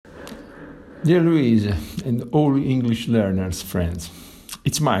Dear Louise and all English learners friends,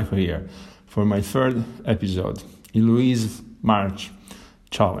 it's Michael here for my third episode in Louise March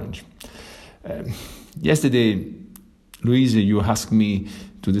Challenge. Yesterday, Louise, you asked me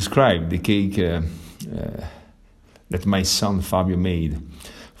to describe the cake that my son Fabio made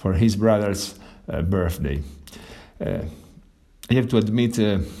for his brother's birthday. I have to admit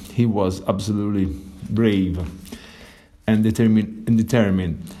he was absolutely brave and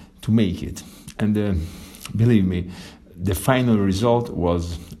determined to make it. And believe me, the final result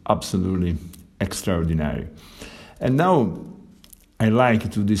was absolutely extraordinary. And now I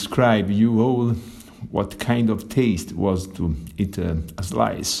like to describe you all what kind of taste was to eat a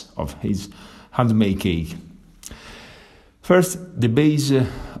slice of his handmade cake. First, the base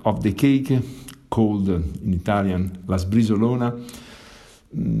of the cake, called in Italian la sbrisolona,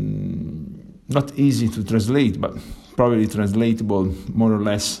 not easy to translate, but probably translatable more or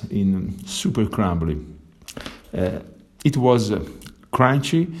less in super crumbly. It was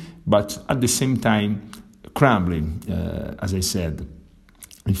crunchy, but at the same time crumbly, as I said.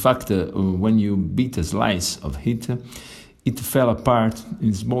 In fact, when you beat a slice of it, it fell apart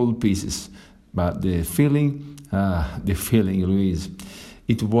in small pieces. But the feeling, Louise,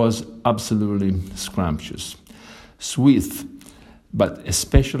 it was absolutely scrumptious, sweet, but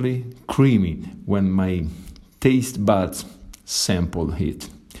especially creamy when my taste buds sampled it.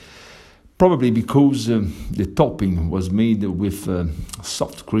 Probably because the topping was made with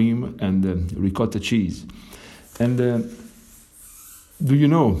soft cream and ricotta cheese. And do you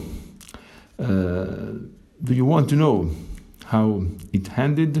want to know how it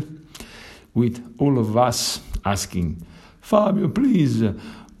ended? With all of us asking, Fabio, please,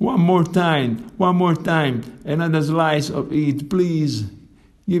 one more time, another slice of it, please,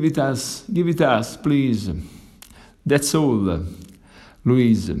 give it us, please. That's all,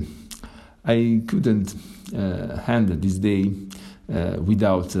 Louise. I couldn't end this day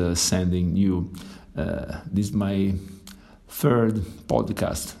without sending you this my third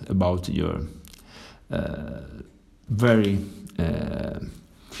podcast about your very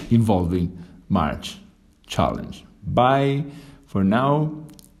involving March challenge. Bye for now,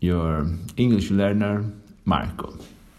 your English learner, Marco.